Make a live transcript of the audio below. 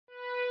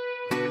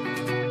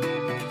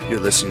You're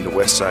listening to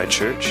Westside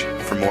Church.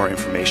 For more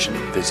information,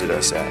 visit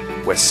us at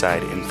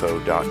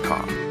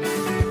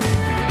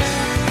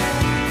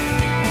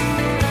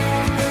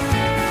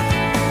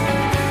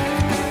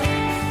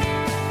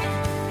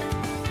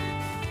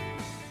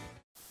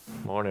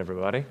Morning,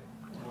 everybody.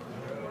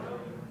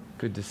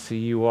 Good to see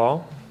you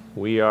all.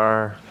 We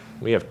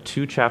have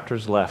 2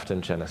 chapters left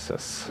in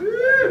Genesis.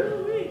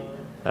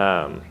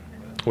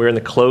 We're in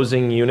the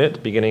closing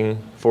unit,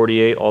 beginning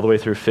 48 all the way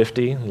through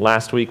 50.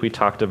 Last week we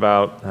talked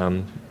about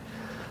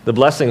the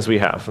blessings we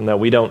have, and that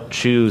we don't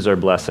choose our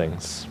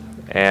blessings.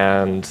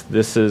 And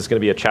this is going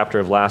to be a chapter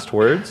of last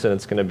words, and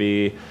it's going to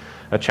be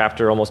a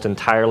chapter almost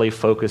entirely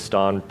focused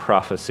on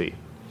prophecy.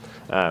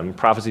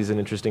 Prophecy is an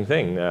interesting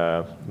thing.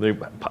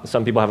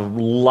 Some people have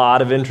a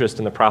lot of interest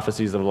in the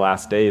prophecies of the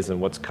last days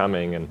and what's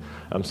coming,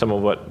 and some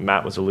of what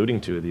Matt was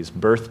alluding to, these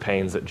birth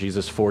pains that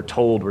Jesus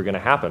foretold were going to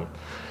happen.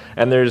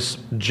 And there's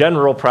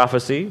general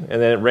prophecy,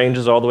 and then it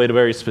ranges all the way to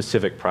very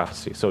specific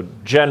prophecy. So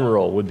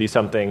general would be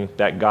something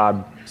that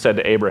God said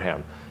to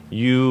Abraham,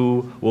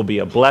 "You will be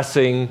a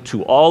blessing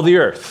to all the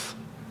earth."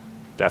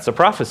 That's a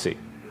prophecy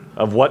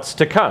of what's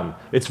to come.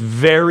 It's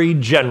very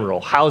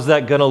general. How's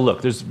that going to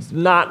look? There's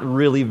not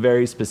really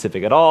very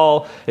specific at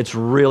all. It's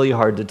really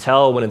hard to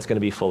tell when it's going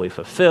to be fully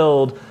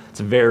fulfilled. It's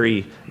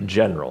very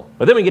general.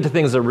 But then we get to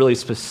things that are really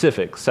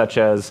specific, such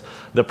as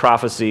the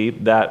prophecy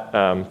that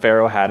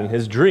Pharaoh had in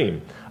his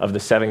dream of the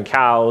 7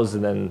 cows,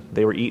 and then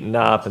they were eaten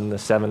up, and the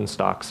 7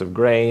 stalks of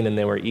grain, and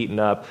they were eaten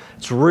up.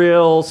 It's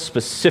real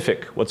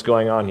specific what's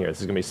going on here.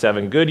 This is going to be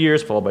 7 good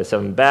years followed by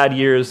 7 bad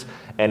years,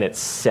 and it's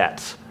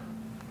set.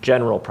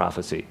 General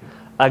prophecy.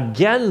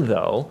 Again,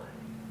 though,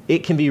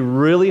 it can be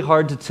really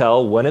hard to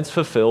tell when it's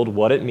fulfilled,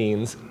 what it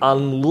means,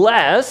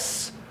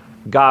 unless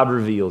God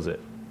reveals it.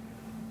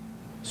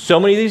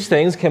 So many of these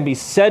things can be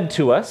said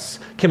to us,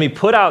 can be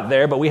put out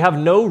there, but we have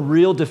no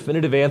real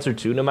definitive answer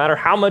to, no matter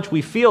how much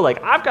we feel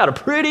like, I've got a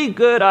pretty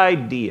good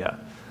idea.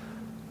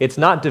 It's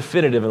not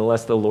definitive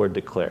unless the Lord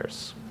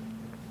declares.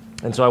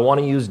 And so I want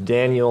to use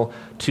Daniel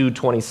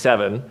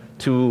 2:27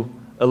 to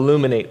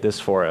illuminate this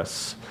for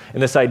us.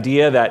 And this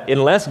idea that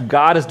unless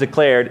God has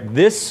declared,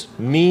 this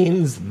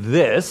means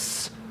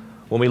this,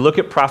 when we look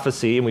at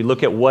prophecy and we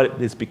look at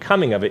what is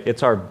becoming of it,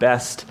 it's our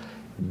best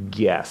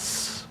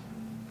guess.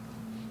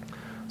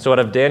 So out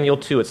of Daniel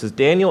 2, it says,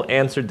 Daniel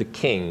answered the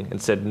king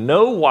and said,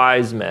 "No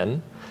wise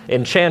men,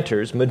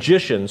 enchanters,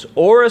 magicians,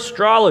 or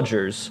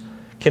astrologers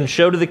can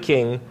show to the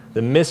king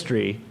the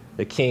mystery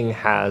the king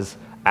has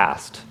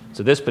asked."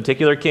 So this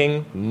particular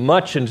king,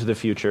 much into the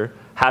future,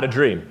 had a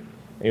dream.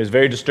 And he was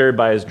very disturbed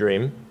by his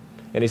dream.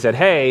 And he said,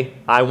 "Hey,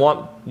 I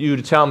want you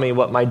to tell me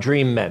what my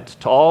dream meant."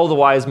 To all the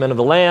wise men of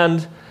the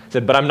land, he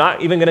said, "But I'm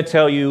not even going to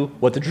tell you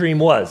what the dream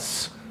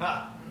was.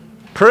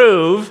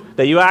 Prove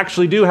that you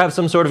actually do have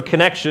some sort of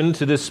connection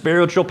to the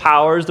spiritual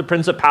powers, the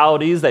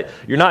principalities, that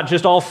you're not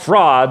just all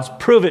frauds.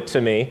 Prove it to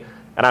me,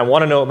 and I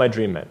want to know what my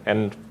dream meant."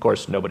 And of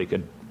course, nobody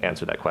could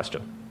answer that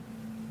question.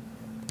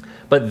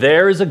 But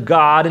there is a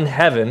God in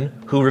heaven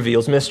who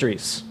reveals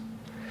mysteries.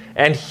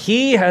 And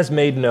he has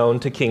made known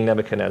to King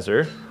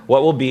Nebuchadnezzar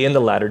what will be in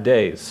the latter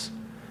days.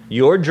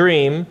 Your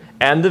dream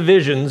and the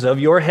visions of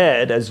your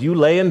head as you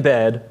lay in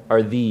bed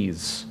are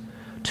these.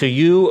 To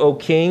you, O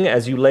king,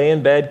 as you lay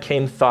in bed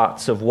came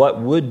thoughts of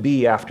what would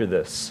be after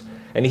this.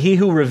 And he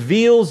who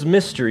reveals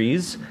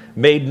mysteries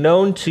made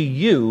known to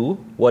you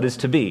what is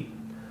to be.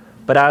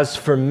 But as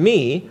for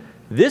me,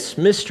 this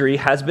mystery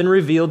has been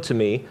revealed to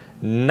me,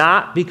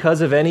 not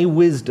because of any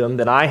wisdom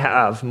that I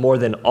have more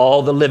than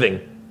all the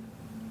living.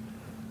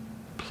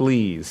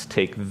 Please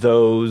take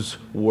those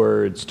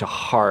words to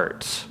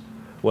heart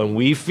when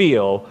we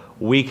feel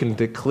we can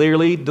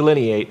clearly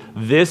delineate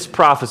this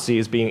prophecy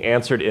is being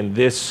answered in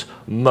this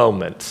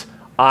moment.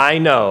 I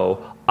know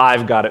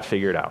I've got it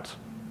figured out.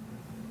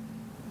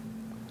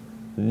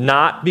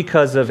 Not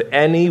because of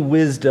any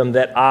wisdom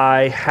that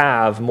I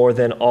have more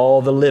than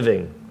all the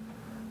living,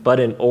 but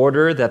in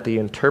order that the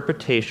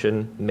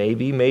interpretation may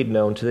be made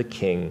known to the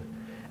king,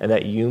 and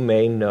that you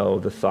may know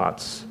the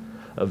thoughts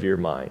of your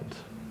mind.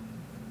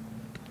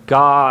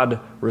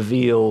 God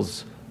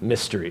reveals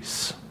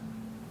mysteries.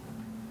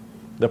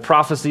 The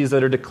prophecies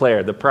that are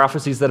declared, the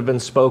prophecies that have been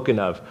spoken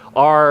of,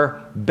 our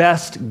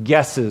best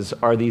guesses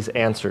are these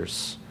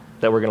answers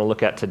that we're going to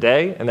look at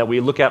today and that we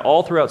look at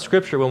all throughout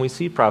Scripture when we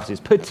see prophecies,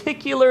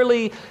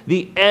 particularly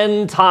the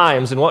end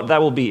times and what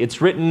that will be. It's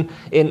written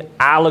in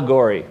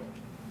allegory,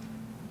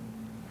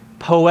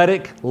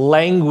 poetic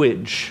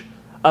language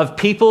of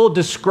people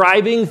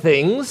describing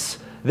things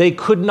they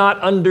could not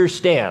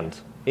understand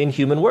in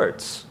human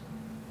words.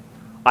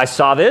 I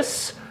saw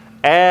this,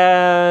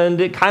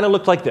 and it kind of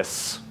looked like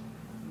this.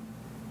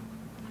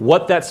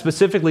 What that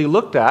specifically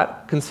looked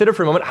at, consider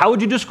for a moment, how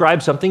would you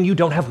describe something you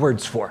don't have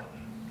words for?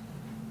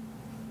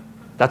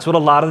 That's what a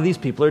lot of these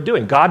people are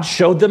doing. God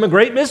showed them a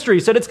great mystery.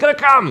 He said it's going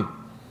to come.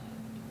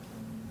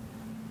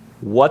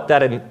 What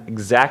that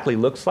exactly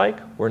looks like,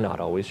 we're not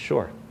always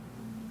sure.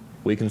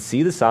 We can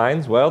see the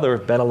signs. Well, there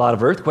have been a lot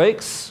of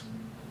earthquakes,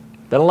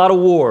 been a lot of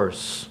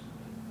wars,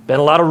 been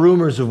a lot of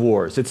rumors of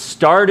wars. It's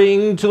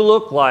starting to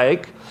look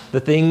like the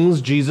things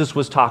Jesus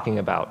was talking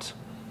about.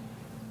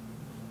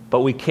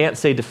 But we can't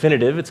say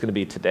definitive. It's going to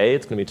be today,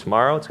 it's going to be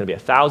tomorrow, it's going to be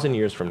 1,000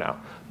 years from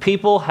now.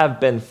 People have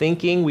been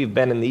thinking we've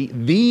been in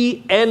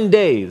the end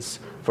days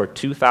for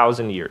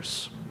 2,000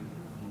 years.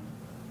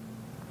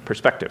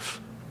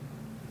 Perspective.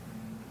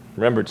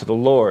 Remember, to the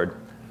Lord,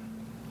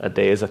 a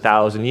day is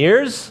 1,000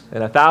 years, and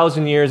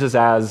 1,000 years is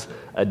as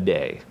a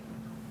day.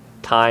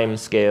 Time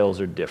scales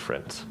are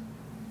different.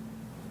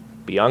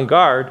 Be on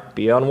guard,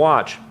 be on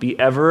watch, be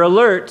ever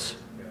alert.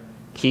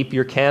 Keep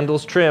your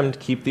candles trimmed,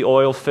 keep the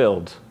oil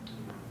filled.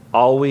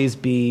 Always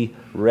be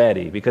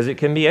ready, because it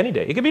can be any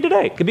day. It could be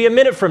today. It could be a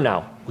minute from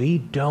now. We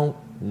don't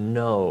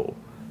know.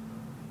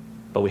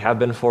 But we have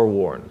been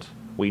forewarned.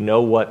 We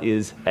know what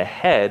is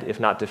ahead,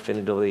 if not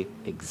definitively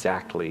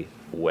exactly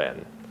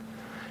when.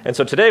 And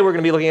so today we're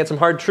going to be looking at some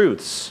hard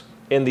truths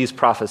in these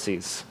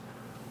prophecies.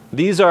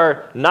 These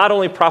are not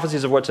only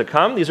prophecies of what's to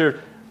come, these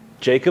are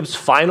Jacob's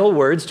final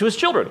words to his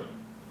children.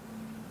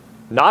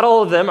 Not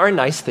all of them are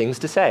nice things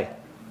to say.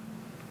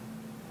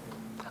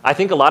 I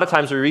think a lot of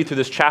times we read through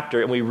this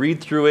chapter and we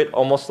read through it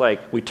almost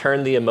like we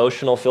turn the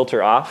emotional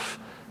filter off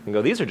and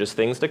go, these are just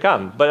things to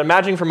come. But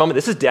imagine for a moment,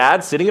 this is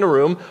dad sitting in a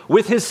room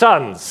with his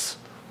sons,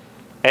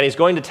 and he's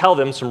going to tell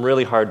them some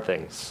really hard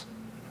things.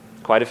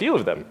 Quite a few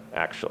of them,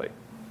 actually.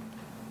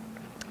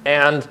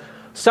 And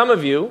some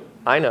of you,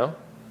 I know,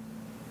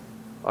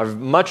 are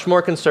much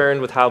more concerned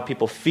with how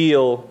people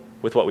feel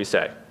with what we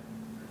say.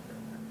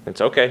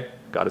 It's okay.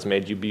 God has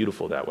made you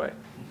beautiful that way.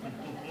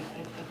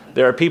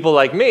 There are people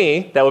like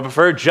me that would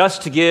prefer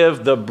just to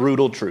give the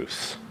brutal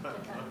truth.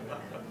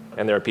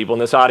 And there are people in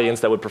this audience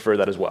that would prefer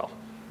that as well.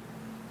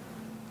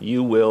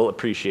 You will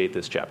appreciate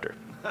this chapter.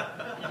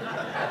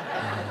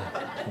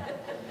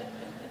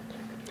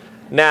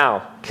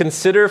 Now,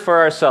 consider for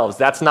ourselves.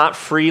 That's not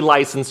free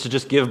license to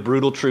just give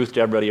brutal truth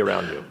to everybody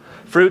around you.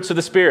 Fruits of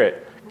the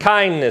Spirit: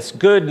 kindness,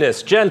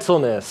 goodness,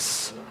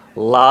 gentleness,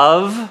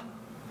 love,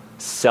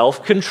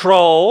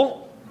 self-control.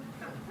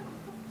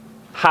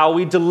 How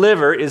we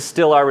deliver is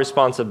still our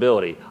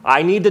responsibility.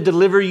 I need to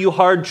deliver you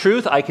hard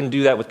truth. I can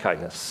do that with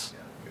kindness.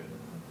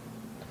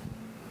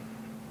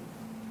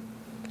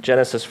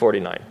 Genesis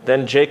 49.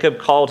 Then Jacob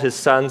called his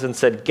sons and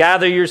said,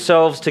 "Gather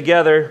yourselves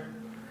together,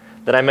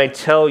 that I may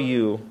tell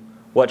you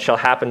what shall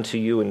happen to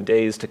you in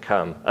days to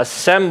come.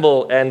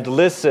 Assemble and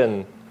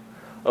listen,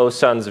 O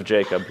sons of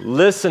Jacob.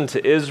 Listen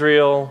to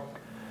Israel,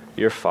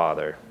 your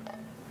father."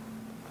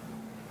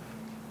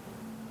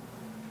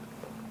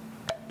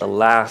 The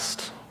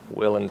last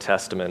will and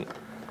testament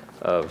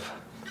of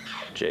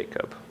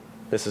Jacob.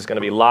 This is going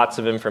to be lots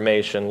of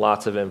information,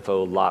 lots of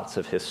info, lots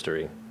of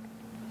history.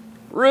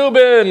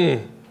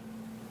 "Reuben,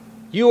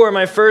 you are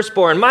my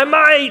firstborn, my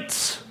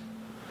might,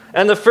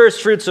 and the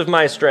first fruits of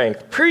my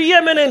strength,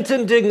 preeminent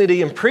in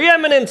dignity and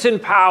preeminent in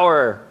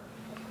power."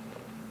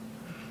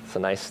 It's a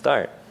nice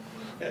start.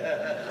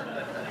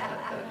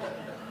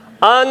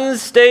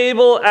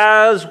 "Unstable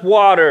as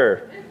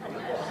water.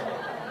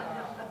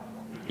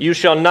 You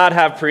shall not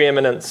have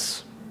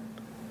preeminence,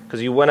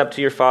 because you went up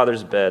to your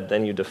father's bed,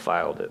 then you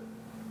defiled it."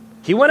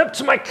 He went up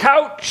to my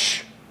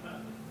couch.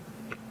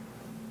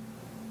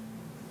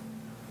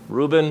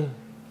 Reuben,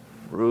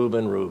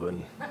 Reuben,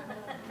 Reuben.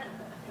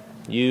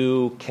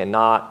 You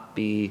cannot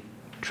be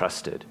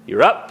trusted.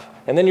 You're up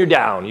and then you're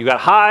down. You got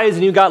highs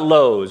and you got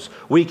lows.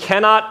 We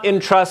cannot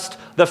entrust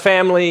the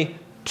family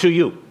to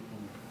you.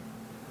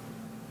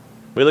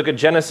 We look at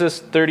Genesis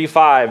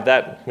 35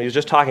 that he was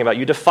just talking about.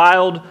 You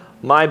defiled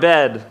my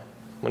bed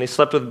when he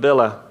slept with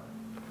Bilhah.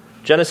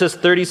 Genesis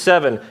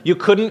 37, you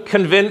couldn't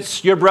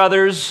convince your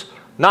brothers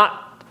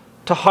not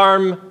to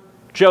harm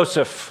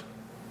Joseph.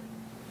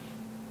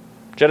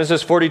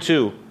 Genesis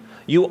 42,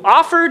 you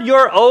offered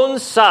your own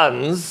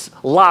sons'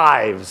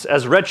 lives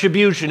as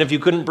retribution if you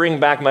couldn't bring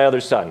back my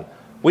other son.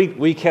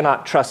 We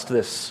cannot trust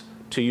this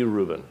to you,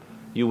 Reuben.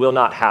 You will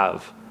not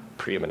have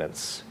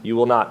preeminence. You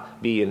will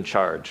not be in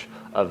charge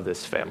of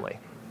this family.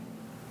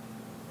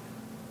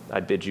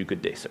 I bid you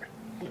good day, sir.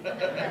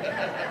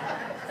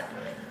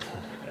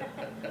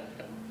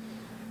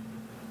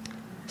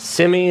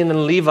 Simeon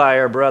and Levi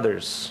are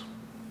brothers.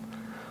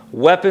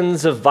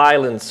 Weapons of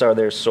violence are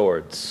their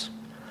swords.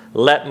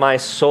 Let my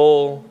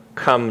soul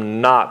come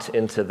not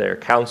into their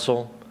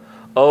counsel.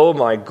 O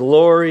my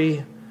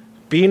glory,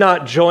 be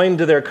not joined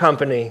to their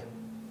company.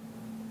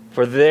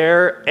 For in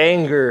their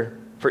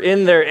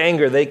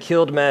anger they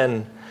killed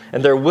men,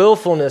 and their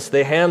willfulness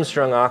they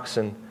hamstrung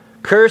oxen.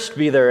 Cursed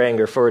be their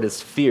anger, for it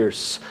is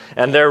fierce,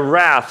 and their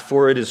wrath,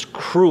 for it is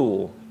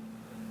cruel.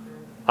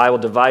 I will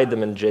divide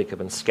them in Jacob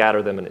and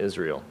scatter them in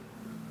Israel.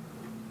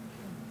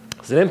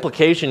 There's an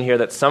implication here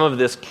that some of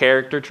this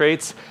character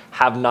traits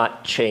have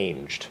not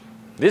changed.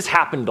 This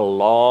happened a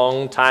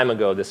long time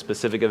ago, this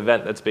specific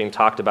event that's being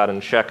talked about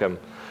in Shechem,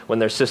 when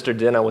their sister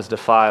Dinah was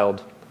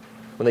defiled,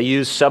 when they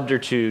used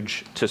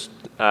subterfuge to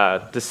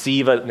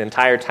deceive an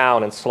entire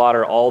town and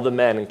slaughter all the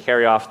men and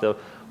carry off the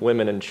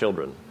women and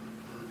children.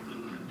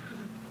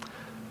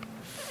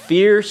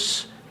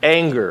 Fierce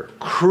anger,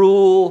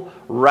 cruel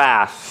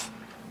wrath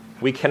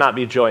we cannot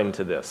be joined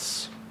to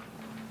this.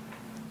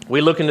 We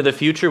look into the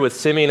future with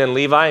Simeon and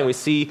Levi, and we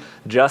see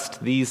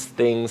just these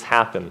things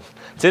happen.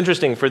 It's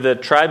interesting, for the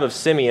tribe of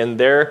Simeon,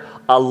 their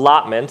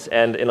allotment,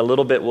 and in a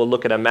little bit we'll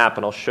look at a map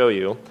and I'll show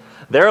you,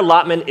 their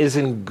allotment is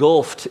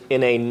engulfed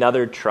in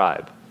another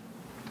tribe.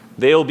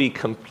 They'll be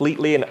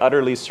completely and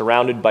utterly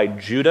surrounded by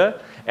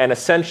Judah, and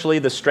essentially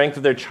the strength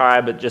of their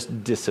tribe, it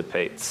just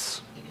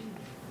dissipates.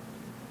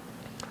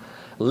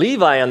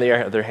 Levi, on the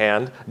other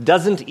hand,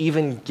 doesn't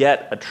even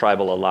get a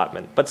tribal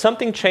allotment, but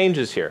something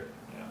changes here.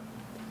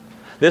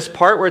 This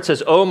part where it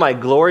says, "Oh, my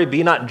glory,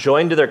 be not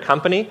joined to their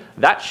company,"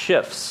 that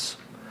shifts.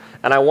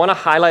 And I want to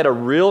highlight a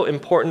real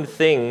important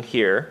thing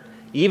here.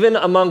 Even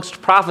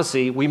amongst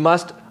prophecy, we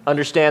must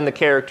understand the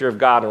character of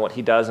God and what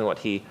he does and what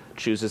he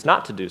chooses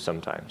not to do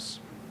sometimes.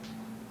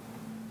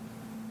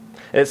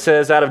 It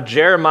says out of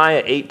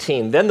Jeremiah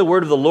 18, "Then the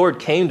word of the Lord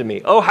came to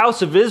me, O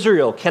house of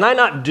Israel, can I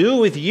not do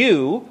with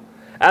you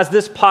as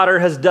this potter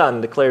has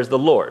done, declares the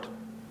Lord?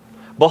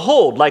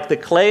 Behold, like the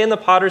clay in the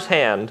potter's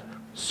hand,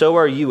 so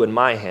are you in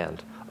my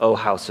hand, O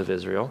house of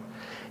Israel.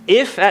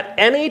 If at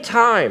any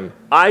time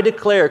I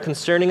declare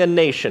concerning a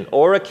nation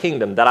or a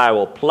kingdom that I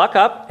will pluck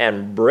up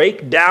and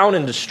break down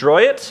and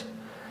destroy it,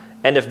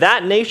 and if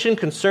that nation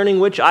concerning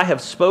which I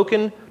have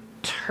spoken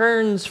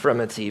turns from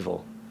its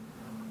evil,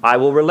 I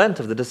will relent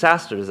of the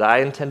disasters I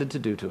intended to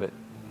do to it.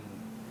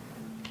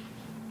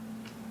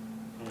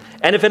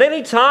 And if at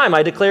any time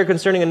I declare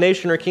concerning a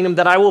nation or kingdom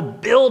that I will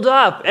build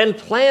up and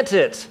plant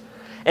it,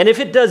 and if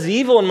it does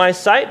evil in my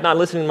sight, not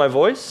listening to my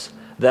voice,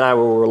 then I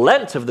will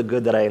relent of the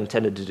good that I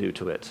intended to do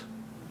to it."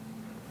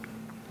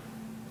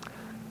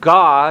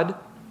 God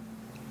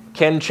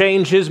can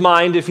change his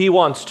mind if he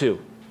wants to.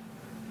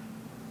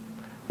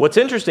 What's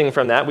interesting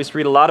from that, we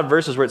read a lot of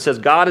verses where it says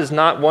God is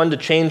not one to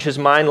change his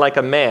mind like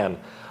a man.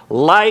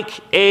 Like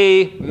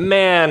a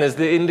man is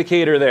the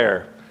indicator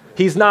there.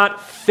 He's not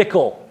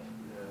fickle.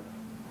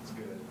 That's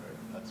good.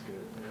 That's good.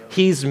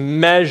 He's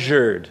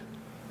measured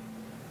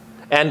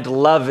and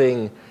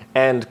loving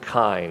and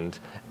kind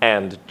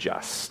and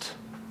just.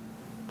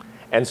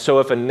 And so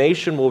if a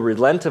nation will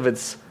relent of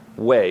its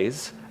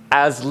ways,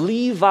 as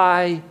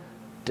Levi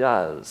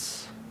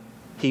does,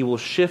 he will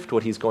shift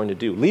what he's going to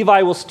do.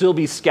 Levi will still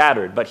be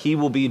scattered, but he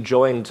will be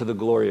joined to the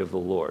glory of the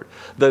Lord.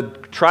 The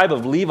tribe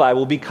of Levi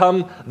will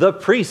become the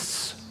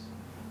priests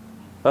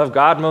of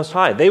God Most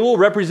High. They will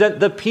represent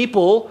the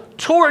people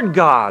toward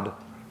God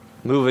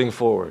moving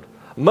forward.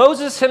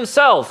 Moses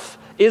himself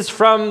is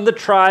from the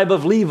tribe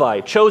of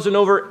Levi, chosen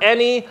over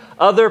any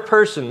other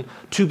person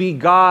to be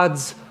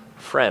God's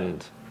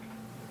friend,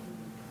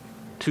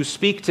 to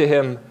speak to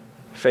him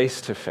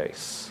face to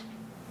face.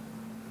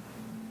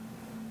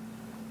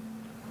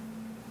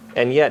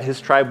 And yet his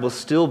tribe will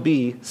still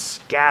be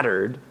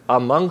scattered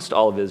amongst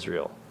all of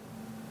Israel.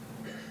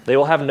 They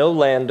will have no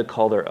land to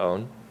call their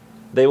own.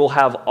 They will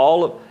have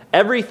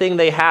everything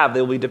they have, they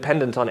will be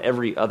dependent on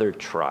every other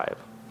tribe.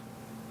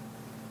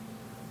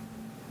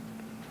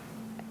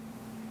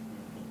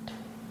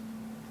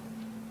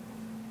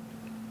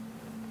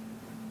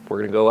 We're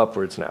going to go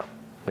upwards now.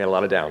 We had a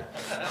lot of down.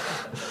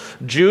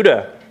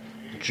 Judah,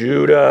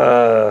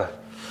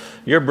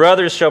 your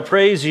brothers shall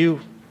praise you.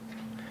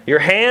 Your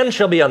hand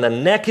shall be on the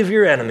neck of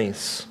your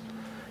enemies.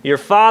 Your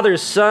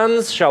father's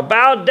sons shall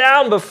bow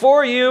down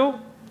before you.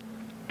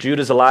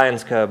 Judah's a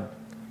lion's cub.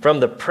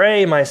 From the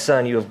prey, my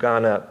son, you have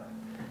gone up.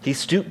 He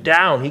stooped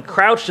down. He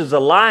crouched as a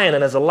lion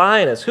and as a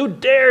lioness. Who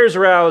dares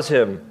rouse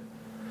him?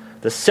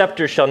 The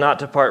scepter shall not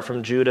depart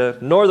from Judah,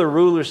 nor the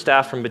ruler's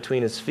staff from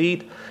between his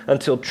feet,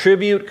 until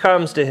tribute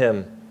comes to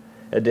him,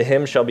 and to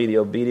him shall be the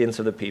obedience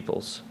of the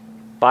peoples.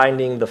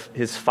 Binding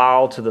his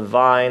foal to the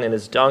vine, and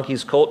his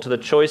donkey's colt to the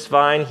choice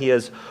vine, he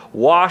has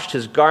washed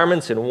his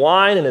garments in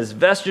wine, and his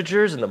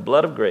vestitures in the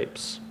blood of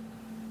grapes.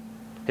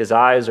 His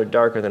eyes are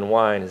darker than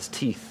wine, his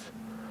teeth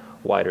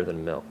whiter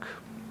than milk.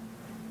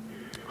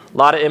 A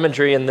lot of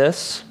imagery in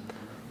this.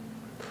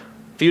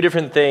 A few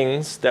different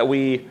things that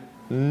we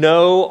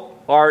know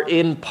are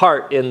in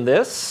part in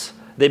this.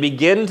 They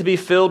begin to be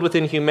filled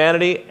within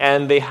humanity,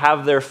 and they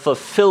have their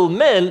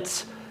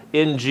fulfillment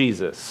in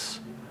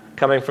Jesus,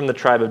 coming from the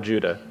tribe of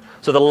Judah.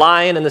 So the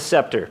lion and the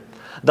scepter.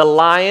 The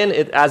lion,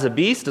 as a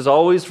beast, is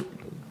always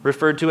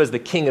referred to as the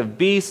king of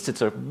beasts.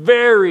 It's a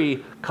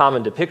very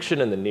common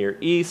depiction in the Near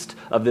East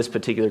of this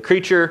particular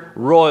creature,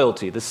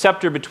 royalty. The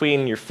scepter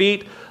between your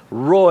feet,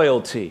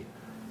 royalty,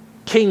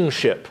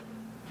 kingship,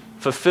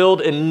 fulfilled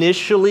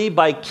initially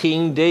by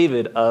King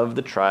David of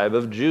the tribe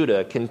of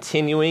Judah,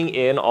 continuing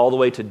in all the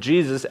way to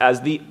Jesus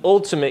as the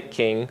ultimate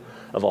king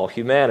of all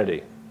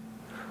humanity.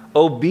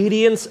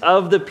 Obedience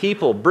of the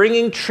people,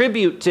 bringing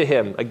tribute to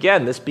him.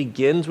 Again, this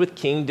begins with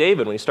King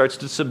David when he starts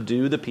to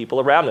subdue the people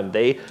around him.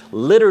 They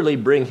literally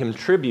bring him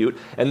tribute,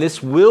 and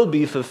this will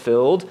be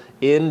fulfilled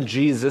in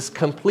Jesus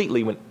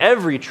completely when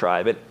every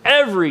tribe and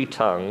every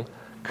tongue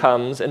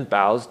comes and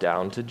bows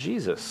down to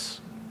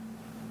Jesus.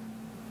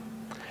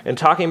 And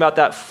talking about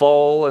that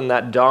foal and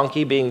that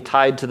donkey being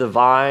tied to the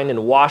vine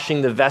and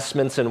washing the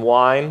vestments in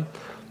wine,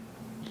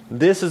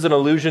 this is an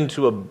allusion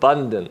to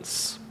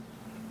abundance.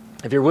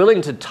 If you're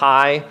willing to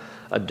tie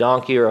a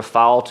donkey or a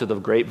fowl to the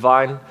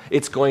grapevine,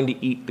 it's going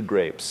to eat the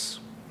grapes.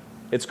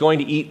 It's going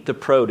to eat the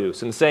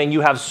produce. And saying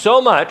you have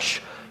so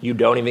much, you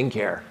don't even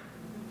care.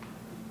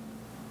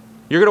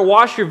 You're going to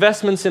wash your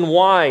vestments in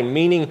wine,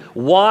 meaning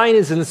wine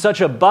is in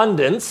such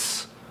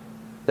abundance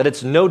that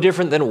it's no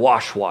different than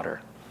wash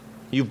water.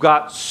 You've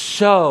got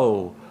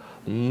so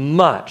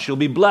much. You'll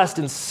be blessed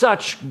in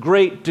such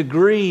great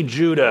degree,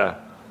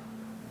 Judah.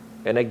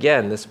 And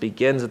again, this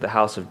begins at the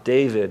house of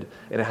David,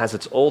 and it has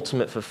its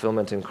ultimate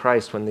fulfillment in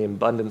Christ when the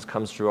abundance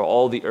comes through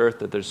all the earth,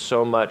 that there's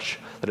so much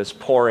that is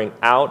pouring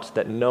out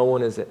that no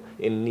one is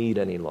in need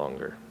any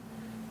longer.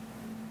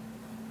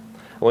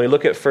 When we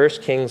look at 1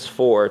 Kings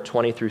 4,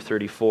 20 through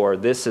 34,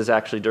 this is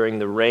actually during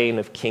the reign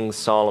of King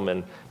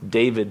Solomon,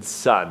 David's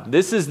son.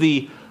 This is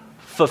the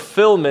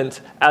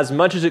fulfillment as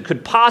much as it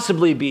could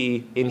possibly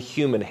be in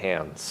human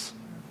hands.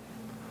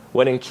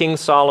 When in King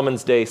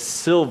Solomon's day,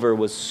 silver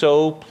was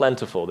so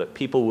plentiful that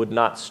people would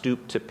not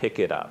stoop to pick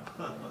it up.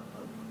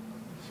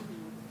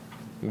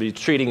 Be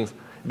treating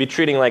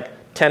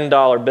like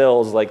 $10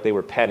 bills like they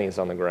were pennies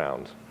on the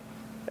ground.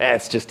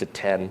 It's just a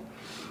 10.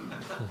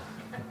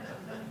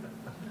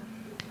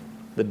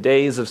 The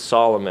days of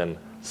Solomon,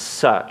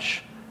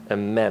 such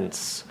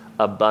immense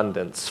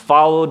abundance,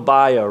 followed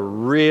by a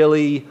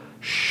really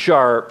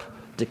sharp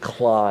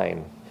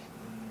decline.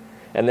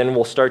 And then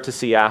we'll start to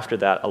see after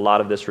that a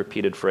lot of this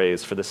repeated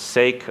phrase, for the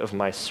sake of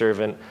my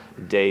servant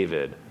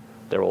David,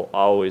 there will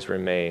always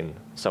remain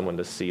someone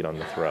to seat on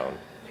the throne.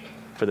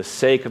 For the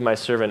sake of my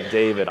servant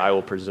David, I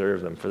will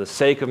preserve them. For the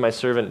sake of my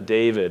servant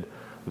David,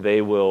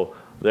 there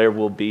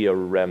will be a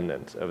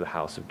remnant of the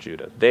house of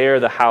Judah. They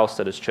are the house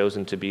that is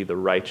chosen to be the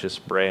righteous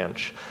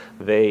branch.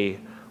 They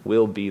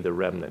will be the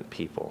remnant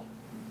people.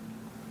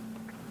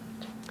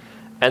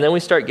 And then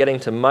we start getting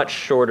to much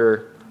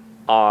shorter,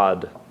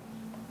 odd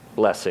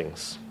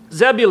blessings.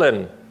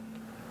 Zebulun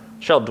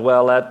shall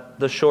dwell at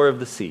the shore of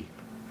the sea.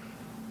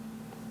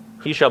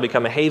 He shall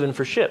become a haven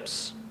for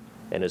ships,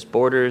 and his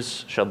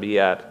borders shall be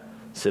at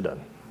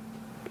Sidon.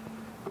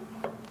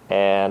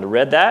 And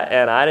read that,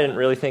 and I didn't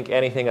really think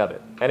anything of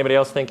it. Anybody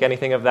else think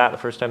anything of that the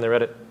first time they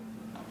read it?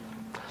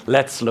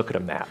 Let's look at a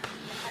map.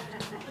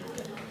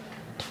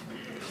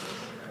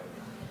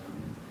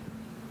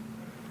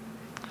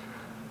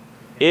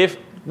 If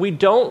we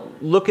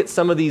don't look at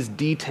some of these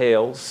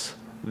details,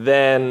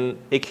 then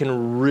it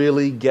can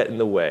really get in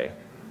the way.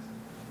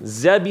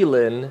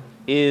 Zebulun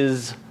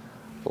is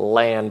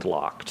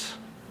landlocked.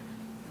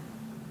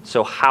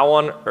 So how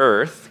on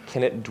earth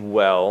can it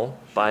dwell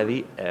by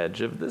the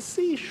edge of the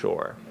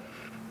seashore?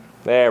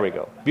 There we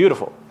go.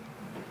 Beautiful.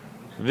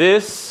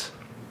 This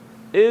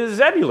is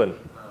Zebulun.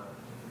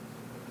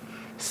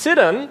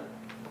 Sidon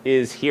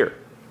is here.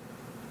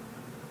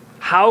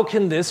 How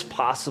can this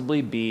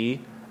possibly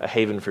be a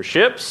haven for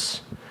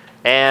ships?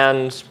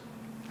 And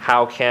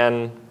how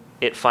can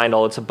it find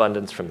all its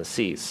abundance from the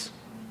seas?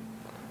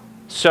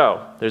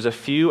 So, there's a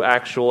few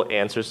actual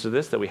answers to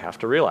this that we have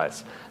to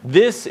realize.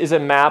 This is a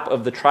map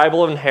of the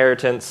tribal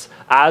inheritance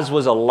as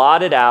was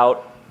allotted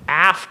out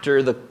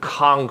after the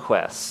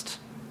conquest.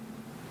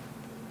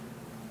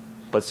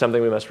 But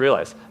something we must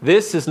realize.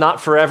 This is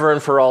not forever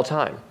and for all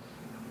time.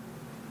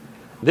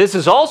 This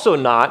is also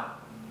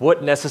not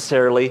what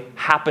necessarily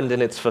happened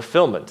in its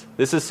fulfillment.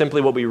 This is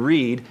simply what we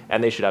read,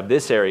 and they should have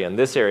this area, and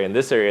this area, and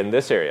this area, and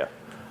this area.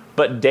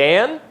 But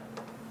Dan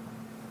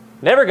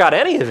never got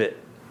any of it.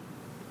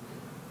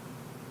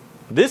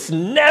 This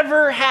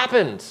never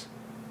happened.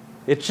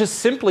 It's just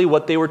simply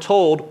what they were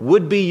told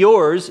would be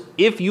yours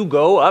if you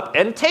go up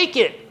and take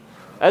it,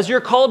 as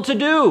you're called to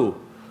do.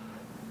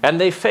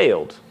 And they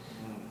failed.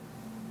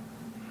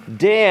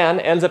 Dan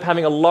ends up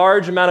having a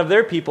large amount of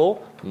their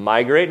people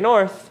migrate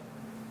north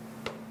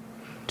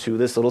to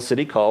this little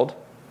city called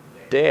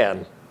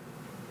Dan.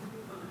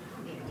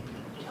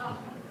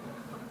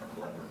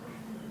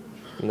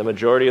 And the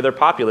majority of their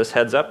populace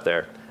heads up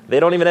there. They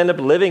don't even end up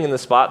living in the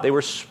spot they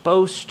were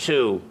supposed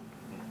to.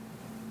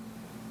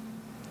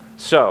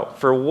 So,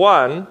 for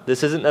one,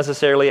 this isn't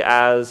necessarily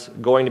as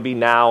going to be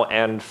now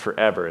and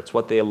forever. It's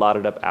what they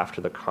allotted up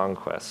after the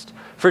conquest.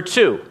 For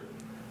two,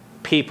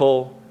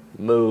 people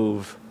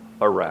move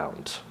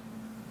around.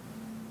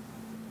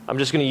 I'm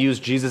just going to use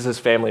Jesus'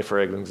 family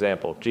for an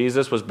example.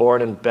 Jesus was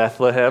born in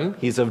Bethlehem.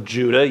 He's of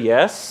Judah,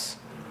 yes.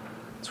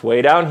 It's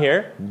way down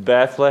here.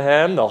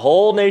 Bethlehem, the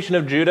whole nation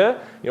of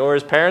Judah. You know where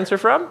his parents are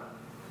from?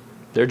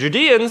 They're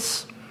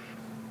Judeans.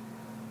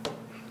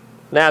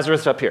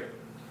 Nazareth's up here.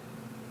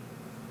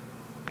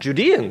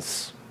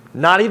 Judeans,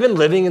 not even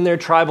living in their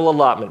tribal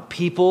allotment.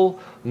 People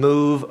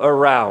move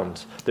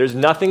around. There's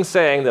nothing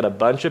saying that a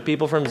bunch of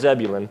people from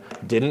Zebulun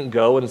didn't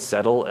go and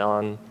settle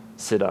on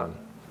Sidon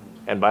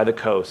and by the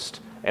coast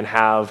and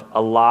have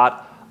a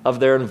lot of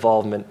their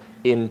involvement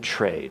in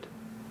trade.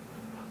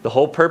 The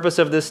whole purpose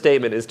of this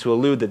statement is to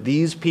allude that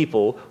these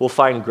people will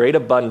find great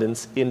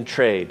abundance in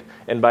trade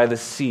and by the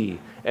sea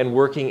and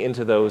working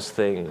into those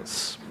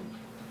things.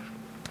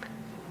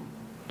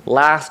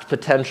 Last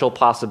potential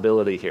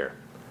possibility here.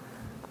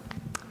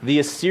 The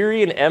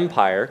Assyrian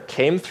Empire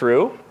came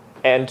through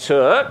and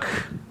took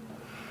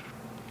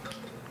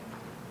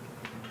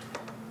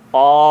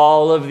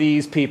all of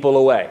these people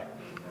away.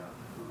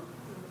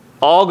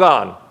 All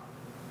gone.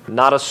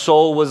 Not a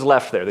soul was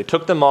left there. They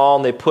took them all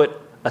and they put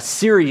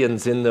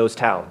Assyrians in those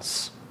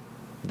towns.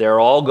 They're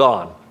all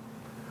gone.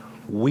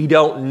 We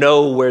don't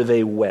know where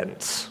they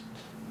went.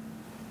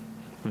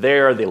 They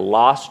are the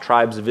lost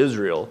tribes of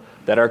Israel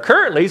that are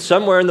currently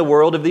somewhere in the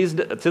world of these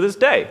to this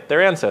day.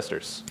 Their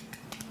ancestors.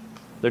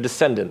 Their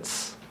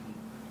descendants.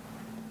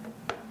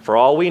 For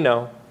all we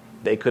know,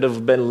 they could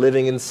have been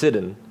living in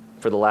Sidon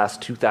for the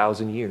last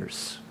 2,000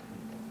 years.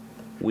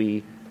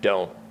 We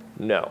don't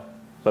know.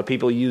 But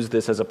people use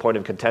this as a point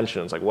of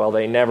contention. It's like, well,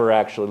 they never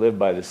actually lived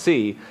by the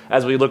sea,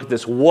 as we look at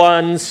this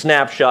one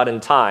snapshot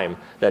in time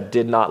that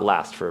did not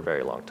last for a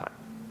very long time.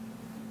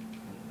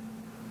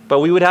 But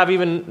we would have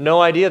even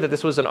no idea that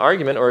this was an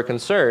argument or a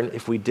concern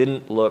if we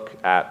didn't look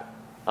at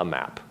a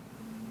map.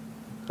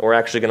 We're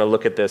actually going to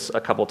look at this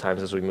a couple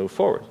times as we move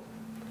forward.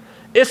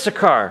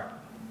 Issachar,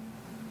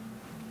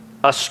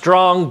 a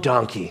strong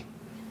donkey,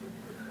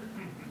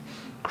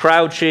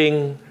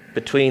 crouching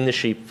between the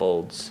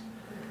sheepfolds.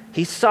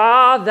 He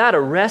saw that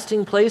a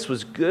resting place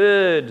was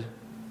good,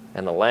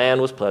 and the land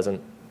was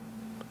pleasant.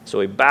 So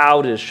he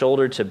bowed his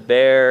shoulder to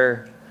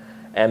bear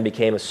and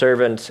became a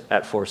servant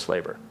at forced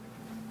labor.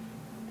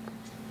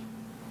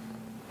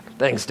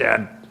 Thanks,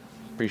 Dad.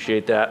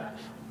 Appreciate that.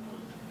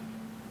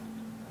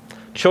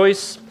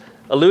 Choice,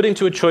 alluding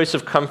to a choice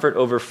of comfort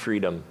over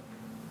freedom.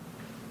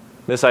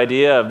 This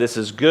idea of this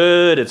is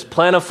good, it's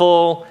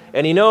plentiful,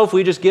 and if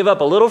we just give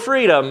up a little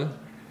freedom,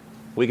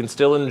 we can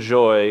still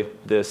enjoy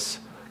this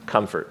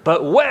comfort.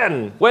 But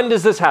when? When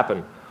does this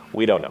happen?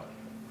 We don't know.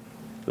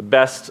 The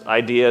best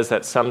idea is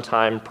that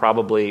sometime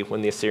probably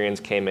when the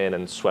Assyrians came in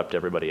and swept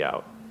everybody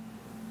out,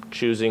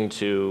 choosing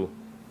to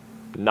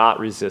not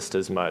resist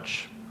as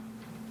much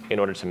in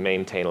order to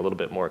maintain a little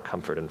bit more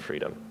comfort and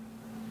freedom.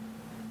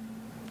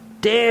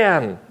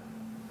 Dan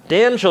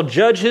shall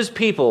judge his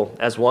people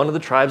as one of the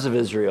tribes of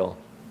Israel.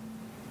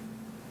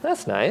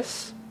 That's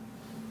nice.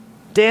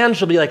 Dan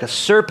shall be like a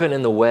serpent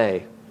in the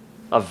way,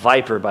 a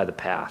viper by the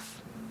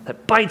path,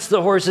 that bites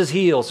the horse's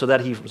heel so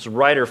that his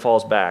rider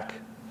falls back.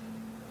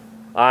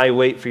 I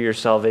wait for your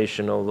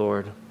salvation, O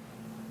Lord.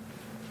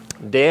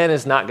 Dan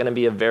is not going to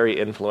be a very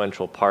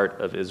influential part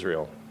of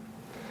Israel.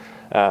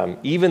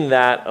 Even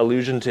that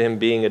allusion to him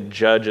being a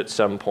judge at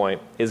some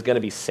point is going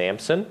to be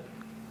Samson.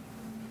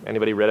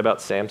 Anybody read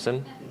about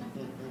Samson?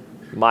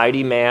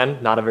 Mighty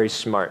man, not a very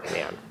smart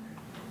man.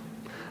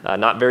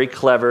 Not very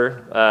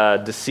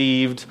clever,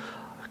 deceived,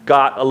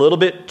 got a little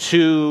bit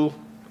too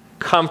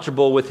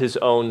comfortable with his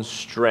own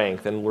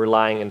strength and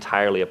relying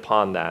entirely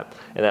upon that,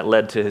 and that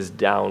led to his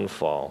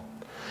downfall.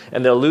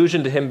 And the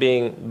allusion to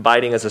him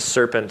biting as a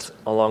serpent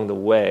along the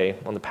way,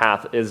 on the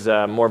path, is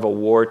more of a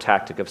war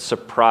tactic of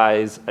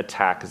surprise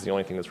attack is the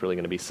only thing that's really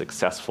going to be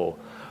successful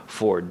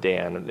for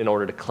Dan in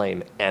order to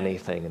claim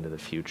anything into the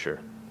future.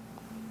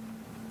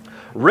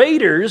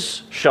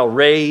 Raiders shall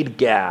raid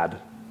Gad,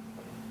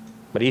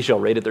 but he shall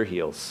raid at their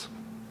heels.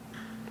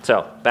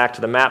 So, back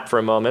to the map for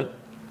a moment.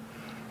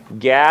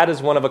 Gad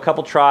is one of a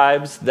couple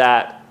tribes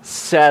that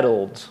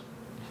settled.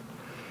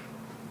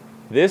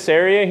 This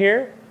area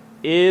here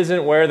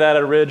isn't where that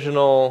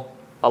original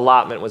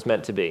allotment was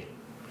meant to be.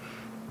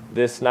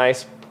 This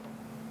nice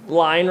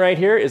line right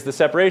here is the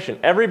separation.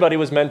 Everybody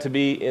was meant to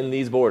be in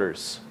these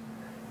borders.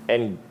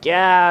 And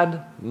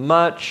Gad,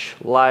 much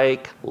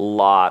like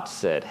Lot,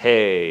 said,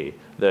 hey,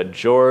 the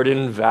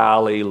Jordan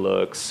Valley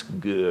looks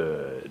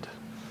good.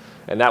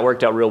 And that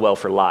worked out real well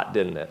for Lot,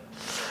 didn't it?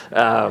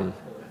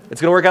 It's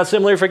going to work out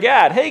similar for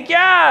Gad. Hey,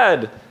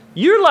 Gad,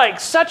 you're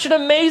like such an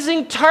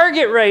amazing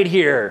target right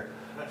here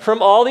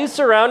from all these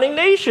surrounding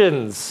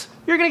nations.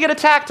 You're going to get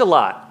attacked a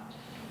lot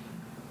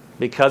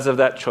because of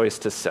that choice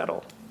to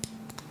settle.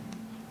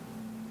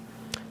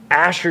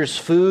 Asher's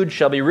food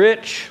shall be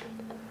rich,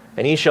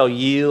 and he shall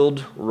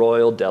yield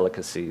royal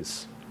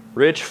delicacies.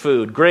 Rich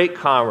food, great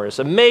commerce,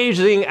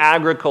 amazing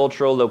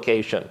agricultural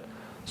location.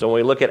 So when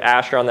we look at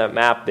Asher on that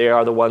map, they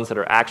are the ones that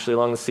are actually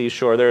along the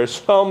seashore. There are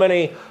so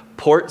many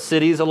port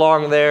cities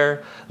along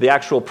there. The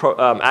actual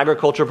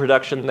agriculture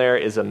production there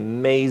is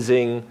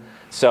amazing.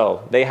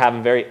 So they have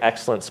a very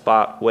excellent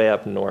spot way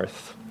up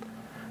north.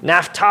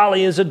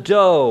 Naphtali is a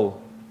doe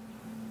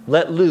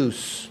let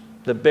loose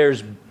that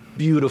bears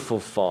beautiful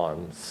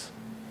fawns.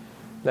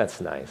 That's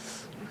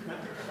nice.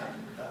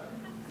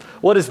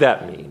 What does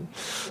that mean?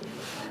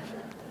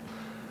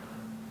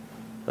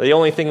 The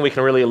only thing we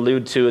can really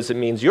allude to is it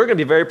means you're going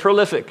to be very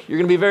prolific. You're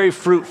going to be very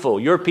fruitful.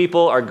 Your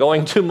people are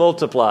going to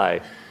multiply.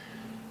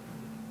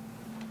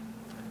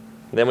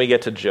 Then we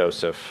get to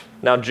Joseph.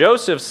 Now,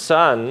 Joseph's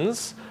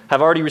sons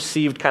have already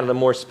received kind of the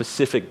more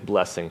specific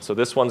blessing. So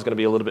this one's going to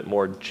be a little bit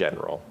more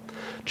general.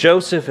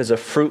 Joseph is a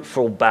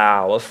fruitful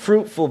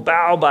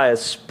bough by a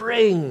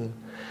spring.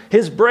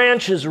 His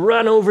branches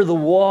run over the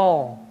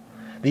wall.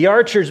 The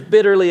archers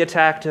bitterly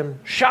attacked him,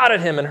 shot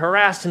at him, and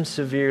harassed him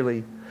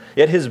severely.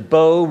 Yet his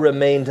bow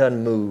remained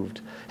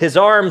unmoved. His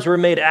arms were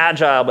made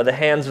agile by the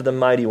hands of the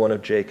mighty one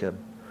of Jacob.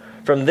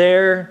 From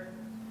there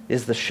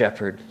is the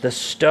shepherd, the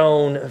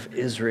stone of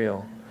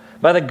Israel.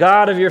 By the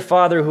God of your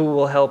father who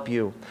will help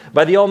you,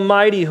 by the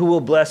Almighty who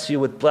will bless you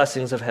with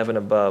blessings of heaven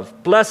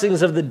above,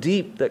 blessings of the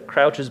deep that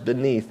crouches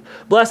beneath,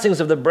 blessings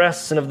of the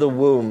breasts and of the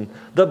womb.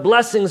 The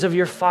blessings of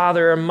your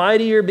father are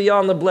mightier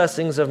beyond the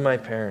blessings of my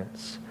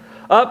parents.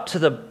 Up to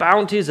the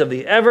bounties of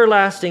the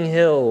everlasting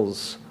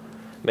hills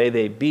may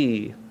they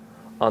be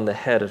on the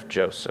head of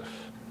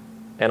Joseph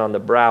and on the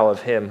brow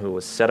of him who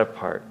was set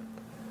apart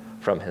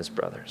from his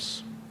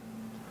brothers.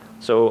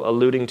 So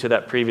alluding to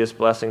that previous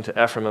blessing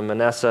to Ephraim and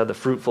Manasseh, the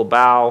fruitful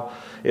bough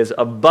is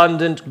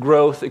abundant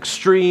growth,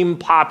 extreme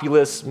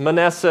populace.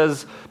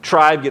 Manasseh's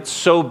tribe gets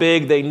so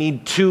big they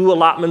need 2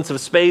 allotments of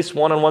space,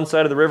 one on one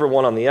side of the river,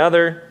 one on the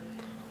other.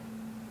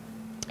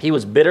 He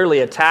was bitterly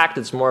attacked.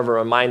 It's more of a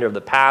reminder of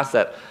the past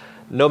that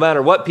no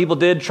matter what people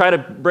did try to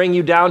bring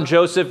you down,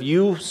 Joseph,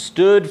 you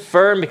stood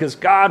firm because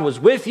God was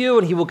with you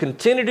and he will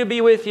continue to be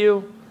with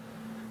you.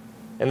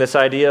 And this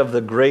idea of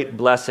the great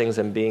blessings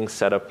and being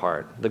set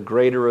apart, the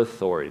greater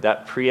authority,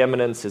 that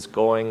preeminence is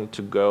going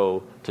to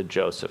go to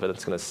Joseph, and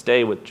it's going to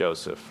stay with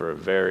Joseph for a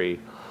very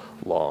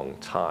long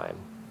time.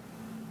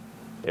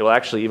 It will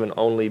actually even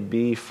only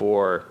be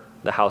for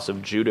the house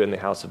of Judah and the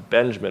house of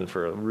Benjamin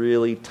for a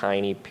really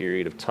tiny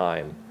period of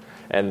time.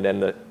 And then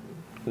the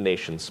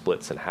nation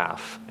splits in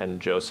half, and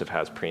Joseph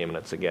has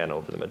preeminence again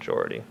over the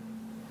majority.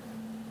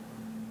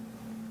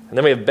 And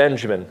then we have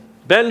Benjamin.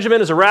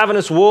 Benjamin is a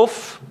ravenous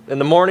wolf, in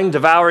the morning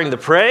devouring the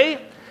prey,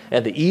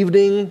 and the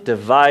evening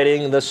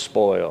dividing the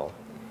spoil.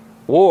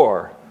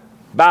 War,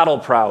 battle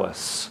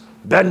prowess,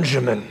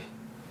 Benjamin.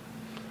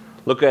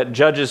 Look at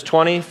Judges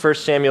 20, 1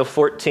 Samuel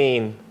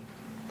 14.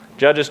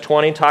 Judges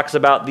 20 talks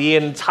about the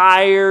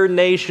entire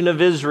nation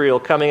of Israel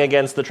coming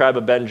against the tribe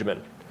of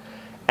Benjamin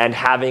and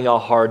having a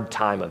hard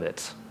time of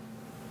it.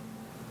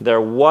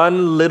 Their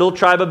one little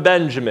tribe of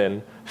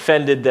Benjamin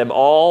fended them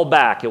all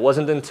back. It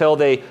wasn't until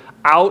they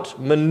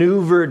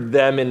outmaneuvered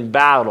them in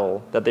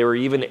battle that they were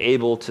even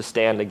able to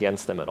stand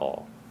against them at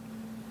all.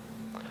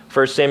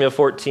 1 Samuel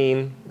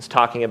 14 is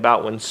talking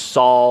about when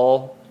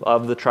Saul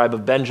of the tribe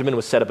of Benjamin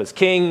was set up as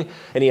king,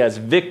 and he has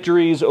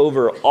victories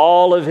over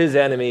all of his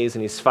enemies,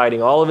 and he's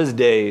fighting all of his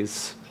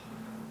days.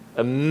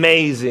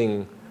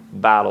 Amazing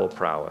battle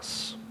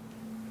prowess.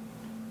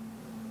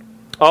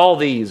 All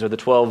these are the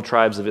 12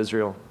 tribes of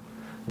Israel.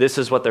 This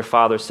is what their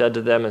father said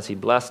to them as he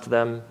blessed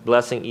them,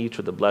 blessing each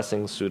with a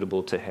blessing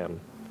suitable to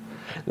him.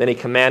 Then he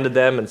commanded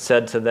them and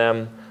said to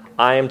them,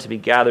 I am to be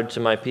gathered to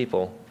my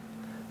people.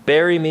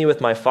 Bury me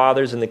with my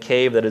fathers in the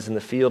cave that is in the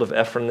field of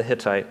Ephron the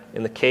Hittite,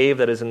 in the cave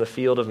that is in the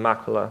field of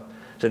Machpelah,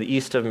 to the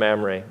east of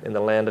Mamre, in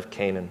the land of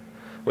Canaan,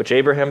 which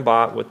Abraham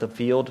bought with the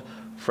field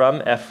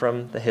from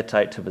Ephron the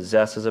Hittite to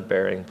possess as a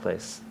burying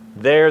place.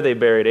 There they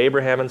buried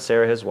Abraham and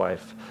Sarah his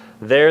wife.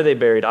 There they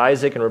buried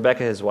Isaac and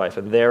Rebekah his wife,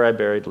 and there I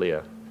buried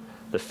Leah.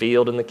 The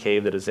field and the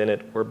cave that is in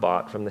it were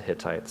bought from the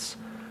Hittites.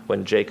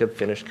 When Jacob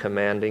finished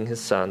commanding his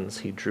sons,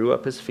 he drew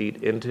up his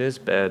feet into his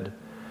bed,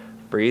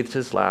 breathed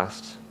his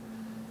last,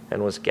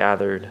 and was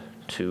gathered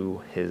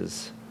to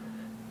his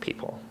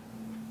people.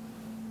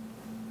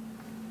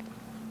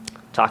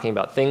 Talking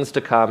about things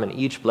to come and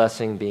each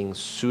blessing being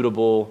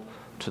suitable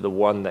to the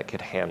one that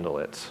could handle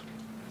it.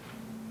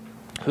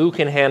 Who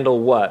can handle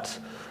what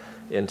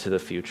into the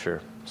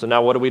future? So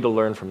now what are we to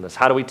learn from this?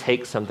 How do we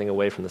take something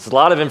away from this? It's a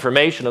lot of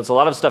information. It's a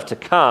lot of stuff to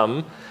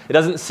come. It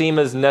doesn't seem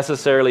as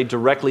necessarily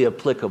directly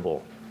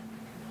applicable.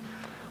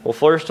 Well,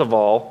 first of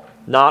all,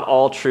 not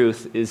all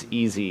truth is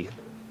easy.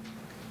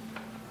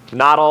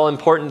 Not all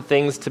important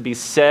things to be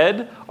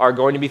said are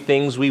going to be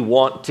things we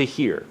want to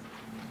hear.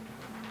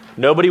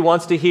 Nobody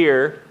wants to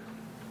hear,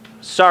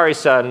 sorry,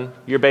 son,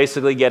 you're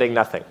basically getting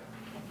nothing.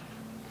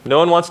 No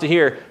one wants to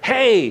hear,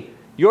 hey,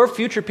 your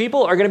future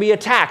people are going to be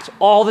attacked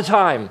all the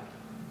time.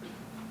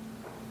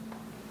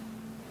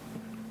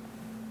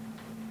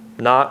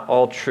 Not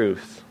all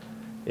truth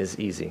is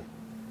easy.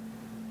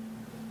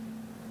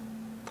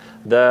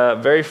 The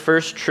very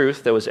first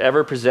truth that was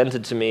ever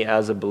presented to me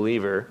as a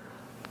believer,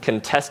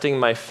 contesting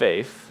my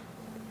faith,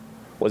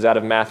 was out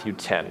of Matthew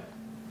 10. It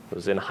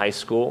was in high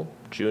school,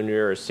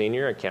 junior or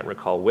senior, I can't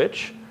recall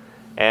which,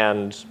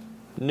 and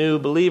new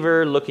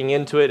believer looking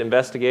into it,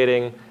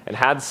 investigating, and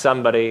had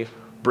somebody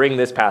bring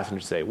this passage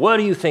and say, what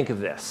do you think of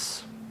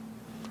this?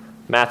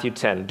 Matthew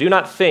 10, do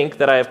not think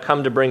that I have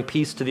come to bring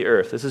peace to the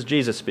earth. This is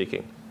Jesus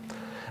speaking.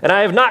 And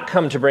I have not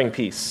come to bring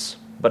peace,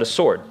 but a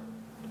sword.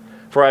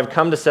 For I have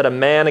come to set a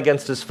man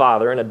against his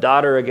father, and a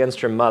daughter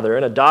against her mother,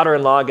 and a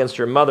daughter-in-law against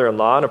her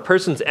mother-in-law, and a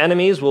person's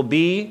enemies will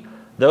be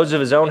those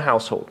of his own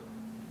household.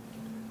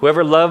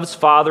 Whoever loves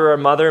father or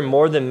mother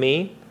more than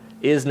me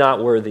is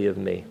not worthy of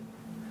me.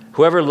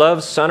 Whoever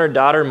loves son or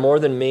daughter more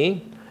than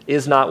me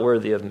is not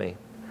worthy of me.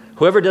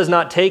 Whoever does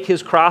not take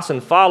his cross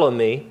and follow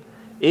me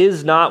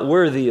is not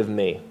worthy of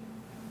me.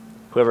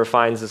 Whoever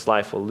finds his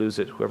life will lose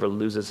it. Whoever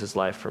loses his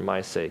life for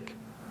my sake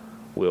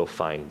will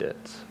find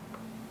it.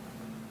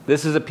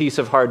 This is a piece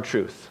of hard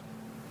truth.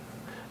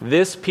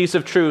 This piece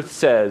of truth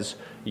says,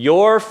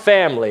 your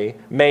family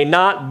may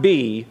not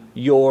be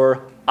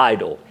your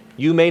idol.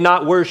 You may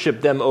not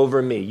worship them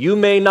over me. You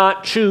may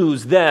not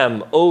choose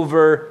them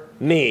over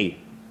me.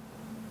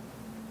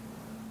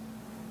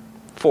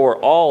 For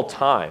all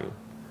time,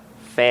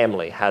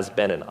 family has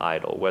been an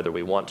idol, whether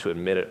we want to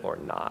admit it or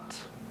not.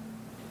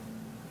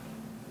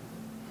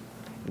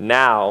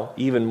 Now,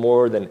 even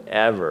more than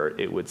ever,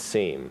 it would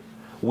seem,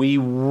 we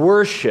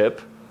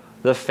worship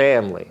the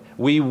family.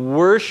 We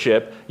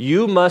worship,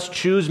 you must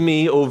choose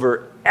me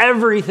over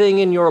everything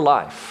in your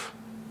life.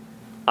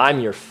 I'm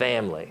your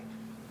family.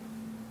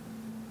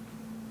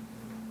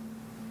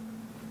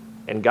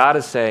 And God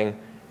is saying,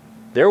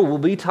 there will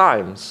be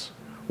times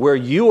where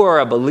you are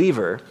a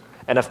believer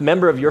and a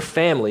member of your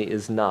family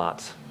is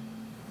not.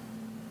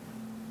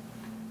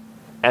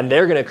 And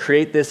they're going to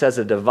create this as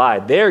a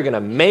divide. They're going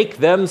to make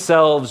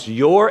themselves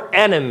your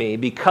enemy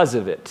because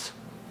of it.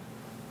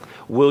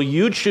 Will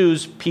you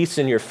choose peace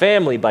in your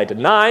family by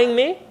denying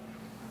me?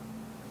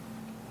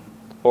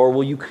 Or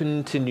will you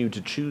continue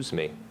to choose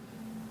me?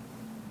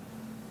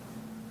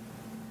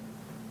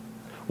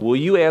 Will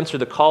you answer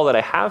the call that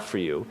I have for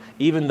you,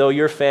 even though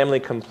your family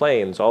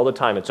complains all the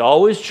time? It's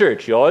always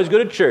church. You always go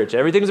to church.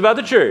 Everything's about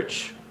the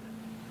church.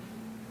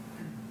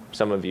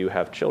 Some of you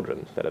have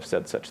children that have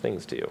said such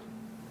things to you.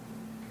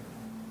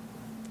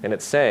 And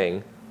it's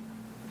saying,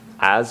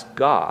 as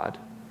God,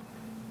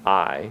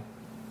 I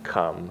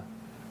come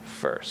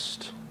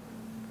first.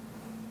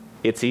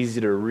 It's easy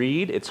to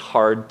read. It's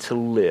hard to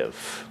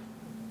live.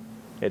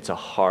 It's a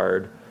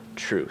hard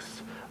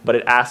truth. But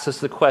it asks us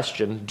the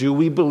question, do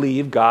we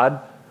believe God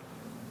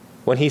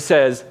when he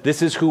says,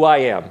 this is who I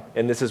am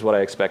and this is what I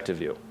expect of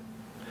you?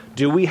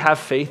 Do we have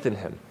faith in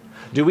him?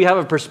 Do we have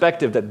a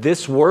perspective that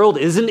this world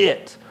isn't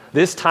it?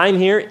 This time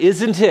here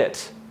isn't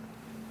it?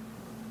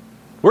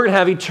 We're going to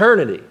have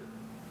eternity.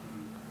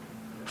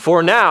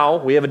 For now,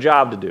 we have a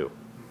job to do.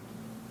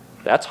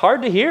 That's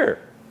hard to hear.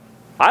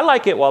 I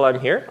like it while I'm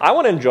here. I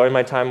want to enjoy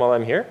my time while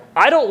I'm here.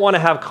 I don't want to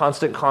have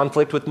constant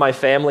conflict with my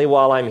family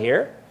while I'm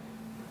here.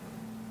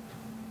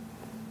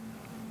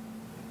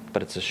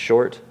 But it's a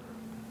short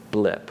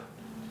blip.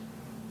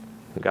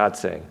 And God's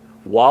saying,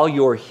 while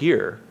you're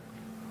here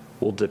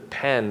will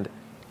depend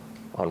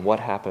on what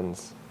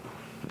happens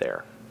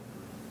there.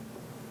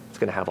 It's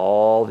going to have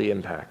all the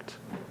impact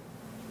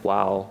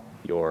while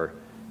you're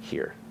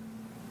here.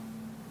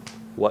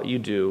 What you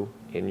do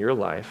in your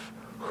life,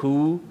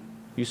 who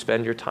you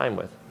spend your time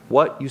with,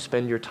 what you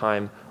spend your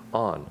time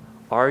on.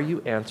 Are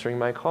you answering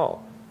my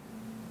call?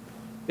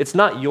 It's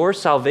not your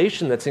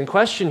salvation that's in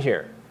question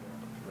here.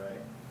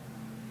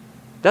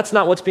 That's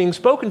not what's being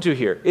spoken to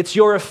here. It's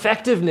your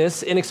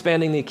effectiveness in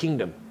expanding the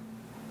kingdom.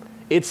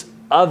 It's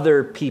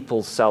other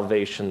people's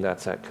salvation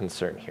that's at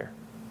concern here.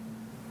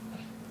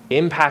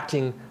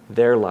 Impacting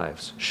their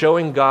lives,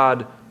 showing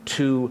God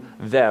to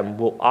them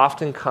will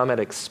often come at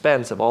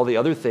expense of all the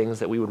other things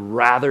that we would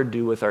rather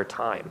do with our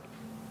time.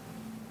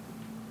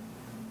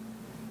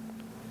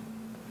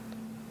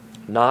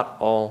 Not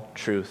all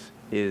truth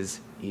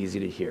is easy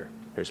to hear.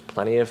 There's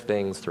plenty of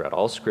things throughout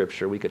all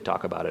Scripture. We could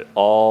talk about it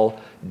all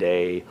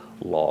day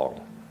long,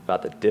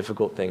 about the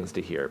difficult things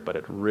to hear. But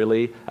it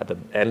really, at the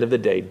end of the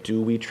day,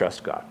 do we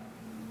trust God?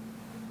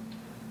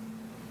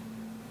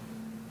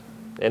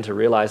 And to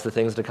realize the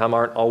things to come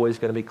aren't always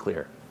going to be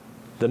clear.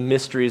 The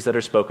mysteries that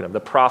are spoken of, the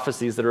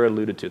prophecies that are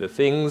alluded to, the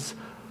things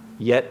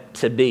yet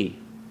to be.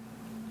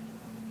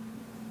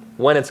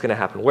 When it's going to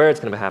happen, where it's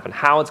going to happen,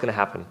 how it's going to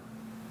happen.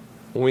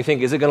 When we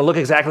think, is it going to look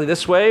exactly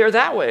this way or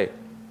that way?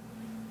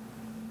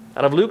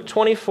 Out of Luke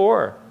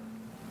 24,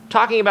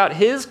 talking about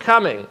his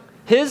coming,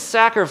 his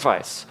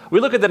sacrifice. We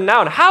look at them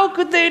now, and how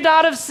could they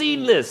not have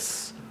seen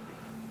this?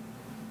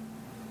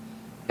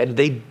 And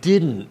they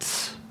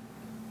didn't.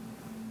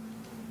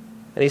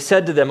 And he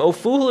said to them, O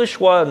foolish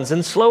ones,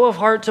 and slow of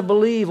heart to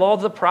believe all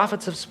the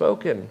prophets have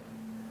spoken.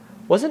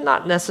 Was it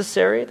not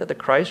necessary that the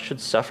Christ should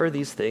suffer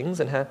these things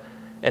and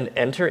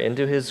enter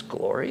into his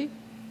glory?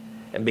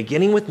 And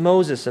beginning with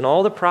Moses and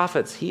all the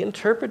prophets, he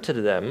interpreted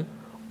to them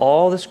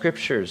all the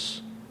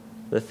scriptures,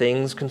 the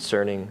things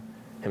concerning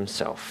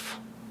himself.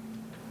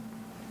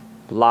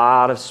 A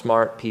lot of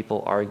smart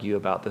people argue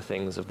about the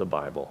things of the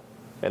Bible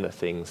and the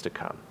things to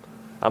come.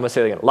 I'm going to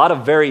say it again. A lot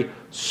of very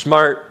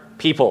smart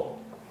people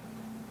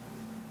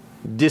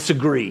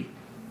disagree.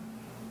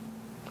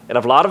 And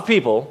if a lot of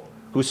people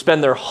who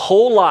spend their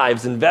whole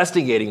lives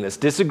investigating this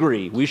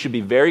disagree, we should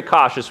be very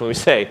cautious when we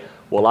say,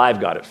 well, I've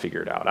got it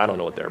figured out. I don't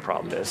know what their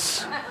problem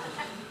is.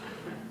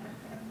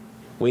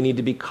 We need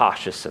to be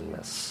cautious in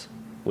this.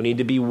 We need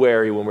to be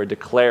wary when we're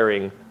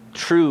declaring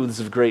truths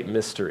of great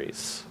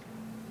mysteries.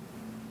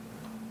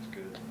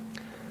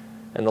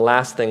 And the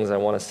last things I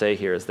want to say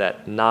here is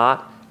that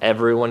not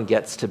everyone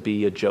gets to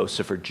be a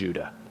Joseph or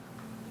Judah.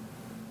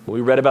 When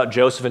we read about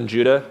Joseph and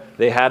Judah,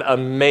 they had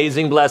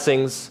amazing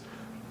blessings.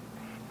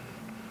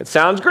 It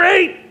sounds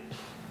great.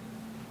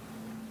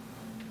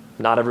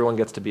 Not everyone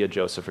gets to be a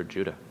Joseph or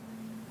Judah.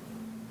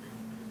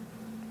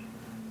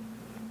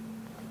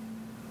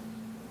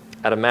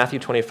 Out of Matthew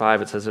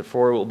 25, it says,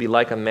 For it will be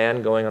like a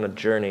man going on a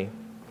journey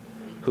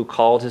who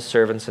called his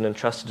servants and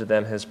entrusted to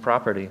them his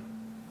property.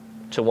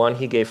 To one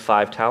he gave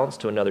 5 talents,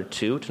 to another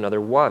 2, to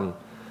another 1,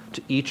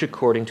 to each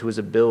according to his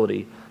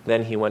ability.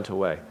 Then he went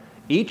away.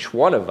 Each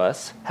one of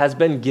us has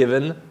been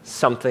given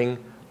something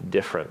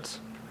different,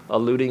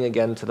 alluding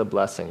again to the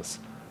blessings.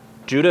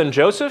 Judah and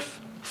Joseph,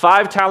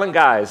 5-talent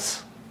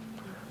guys.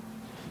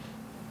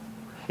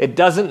 It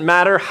doesn't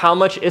matter how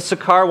much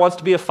Issachar wants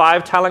to be a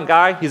 5-talent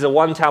guy, he's a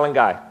 1-talent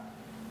guy.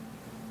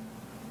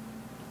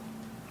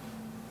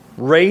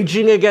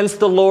 Raging against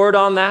the Lord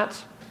on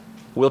that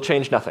will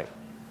change nothing.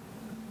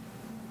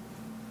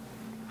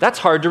 That's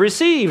hard to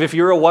receive if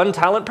you're a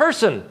 1-talent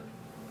person.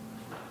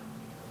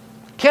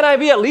 Can I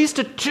be at least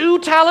a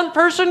 2-talent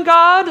person,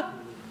 God?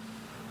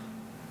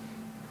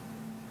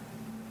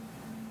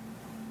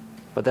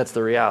 But that's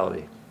the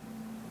reality.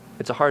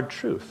 It's a hard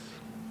truth.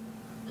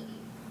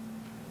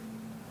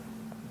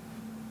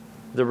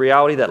 The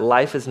reality that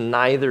life is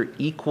neither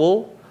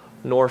equal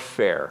nor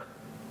fair.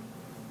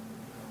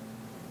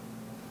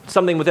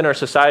 Something within our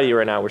society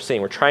right now we're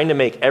seeing. We're trying to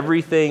make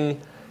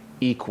everything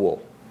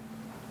equal.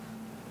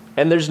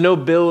 And there's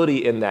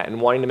nobility in that,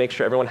 and wanting to make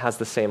sure everyone has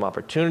the same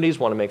opportunities,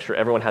 want to make sure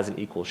everyone has an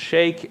equal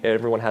shake,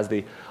 everyone has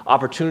the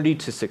opportunity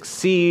to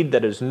succeed,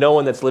 that there's no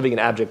one that's living in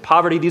abject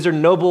poverty. These are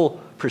noble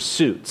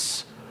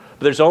pursuits.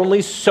 But there's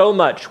only so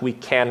much we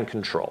can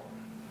control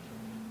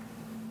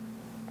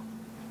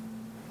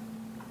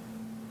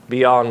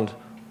beyond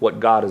what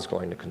God is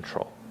going to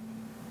control.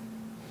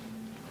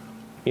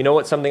 You know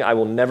what? Something I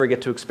will never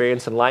get to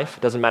experience in life?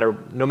 It doesn't matter,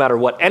 no matter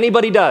what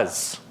anybody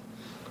does,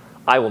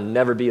 I will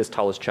never be as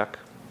tall as Chuck.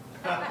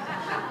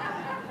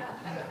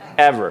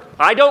 Ever.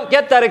 I don't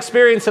get that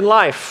experience in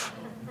life.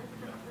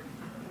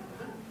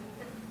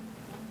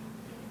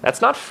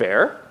 That's not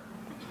fair.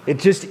 It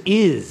just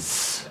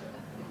is.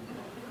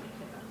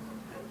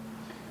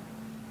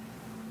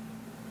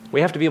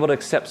 We have to be able to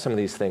accept some of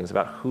these things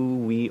about who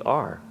we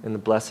are and the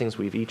blessings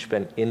we've each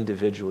been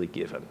individually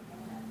given.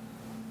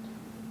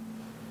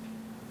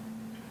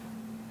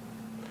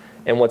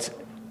 And what's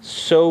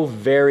so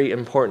very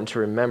important to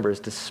remember is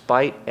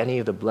despite any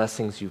of the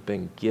blessings you've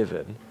been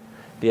given,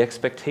 the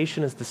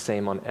expectation is the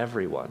same on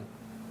everyone.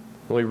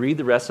 When we read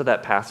the rest of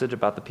that passage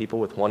about the people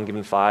with 1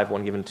 given 5,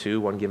 1 given 2,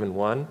 1 given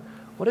 1,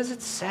 what does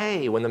it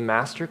say when the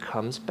master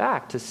comes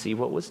back to see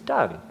what was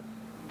done?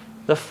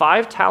 The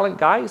 5-talent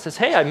guy, he says,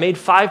 hey, I made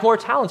 5 more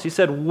talents. He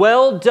said,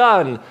 well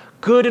done,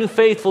 good and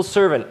faithful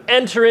servant.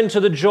 Enter into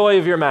the joy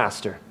of your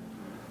master.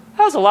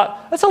 That's a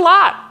lot. That's a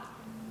lot.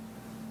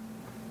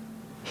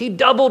 He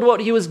doubled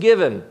what he was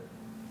given.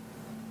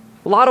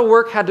 A lot of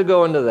work had to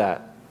go into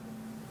that.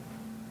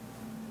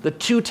 The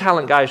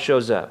 2-talent guy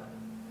shows up.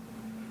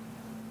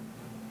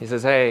 He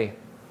says, hey,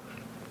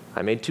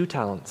 I made 2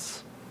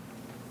 talents.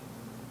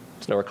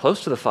 It's nowhere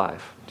close to the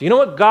 5. Do you know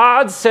what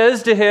God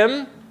says to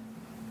him?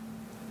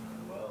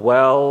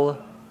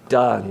 Well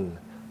done,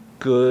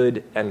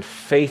 good and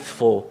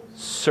faithful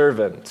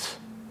servant.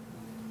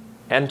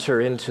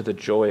 Enter into the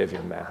joy of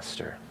your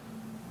master.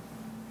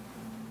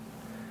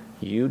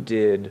 You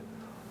did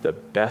the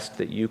best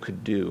that you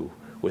could do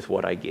with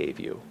what I gave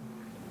you.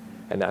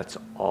 And that's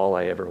all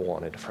I ever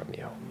wanted from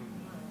you.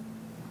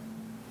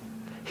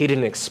 He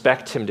didn't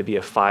expect him to be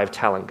a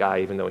 5-talent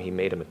guy, even though he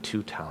made him a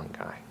 2-talent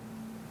guy.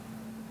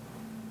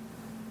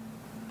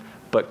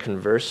 But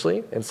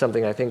conversely, and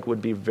something I think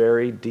would be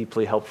very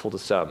deeply helpful to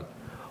some,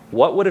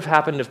 what would have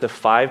happened if the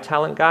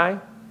 5-talent guy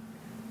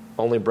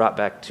only brought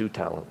back 2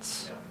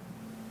 talents?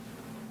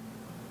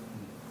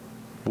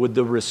 Would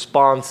the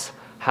response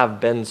have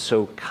been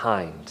so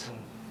kind?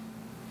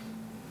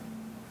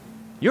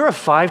 You're a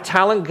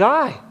 5-talent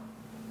guy.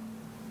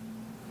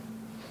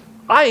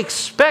 I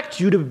expect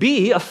you to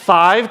be a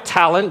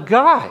 5-talent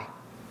guy.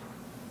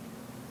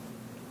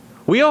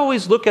 We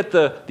always look at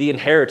the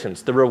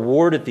inheritance, the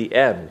reward at the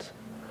end.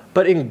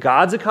 But in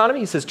God's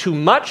economy, he says, to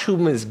much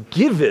whom is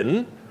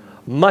given,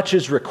 much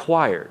is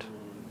required.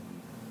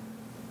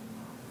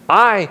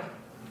 I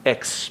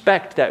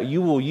expect that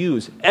you will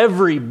use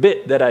every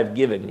bit that I've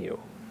given you.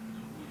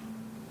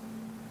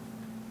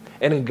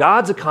 And in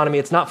God's economy,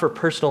 it's not for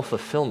personal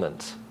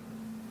fulfillment.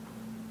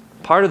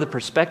 Part of the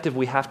perspective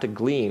we have to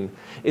glean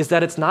is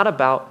that it's not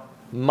about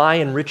my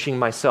enriching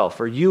myself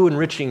or you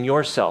enriching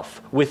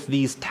yourself with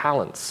these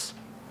talents.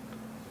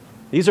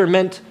 These are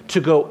meant to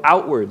go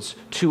outwards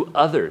to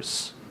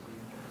others,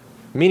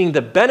 meaning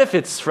the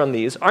benefits from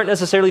these aren't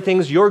necessarily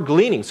things you're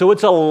gleaning. So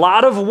it's a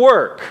lot of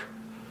work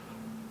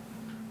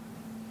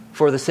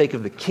for the sake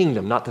of the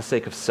kingdom, not the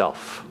sake of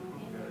self.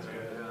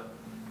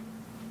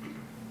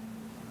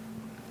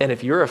 And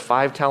if you're a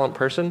 5-talent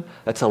person,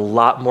 that's a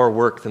lot more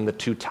work than the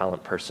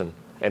 2-talent person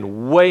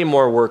and way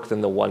more work than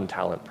the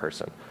 1-talent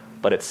person.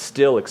 But it's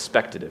still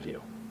expected of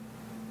you.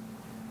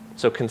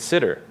 So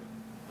consider,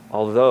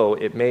 although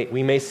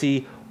we may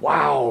see,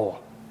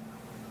 wow,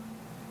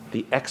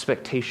 the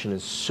expectation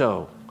is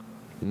so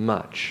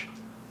much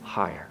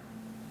higher.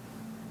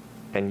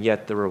 And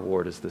yet the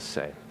reward is the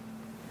same.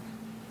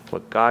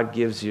 What God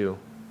gives you,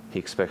 he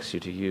expects you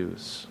to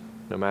use,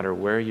 no matter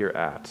where you're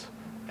at,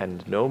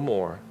 and no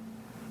more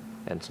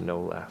and no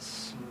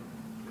less.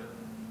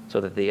 So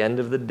that at the end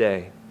of the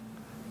day,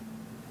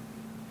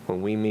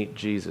 when we meet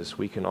Jesus,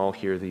 we can all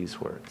hear these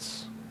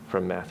words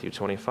from Matthew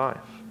 25.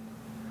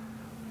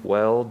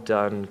 Well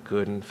done,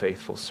 good and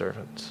faithful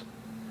servant.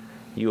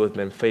 You have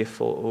been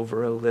faithful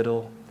over a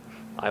little.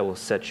 I will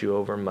set you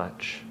over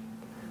much.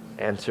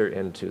 Enter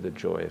into the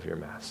joy of your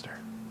master.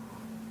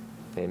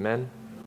 Amen.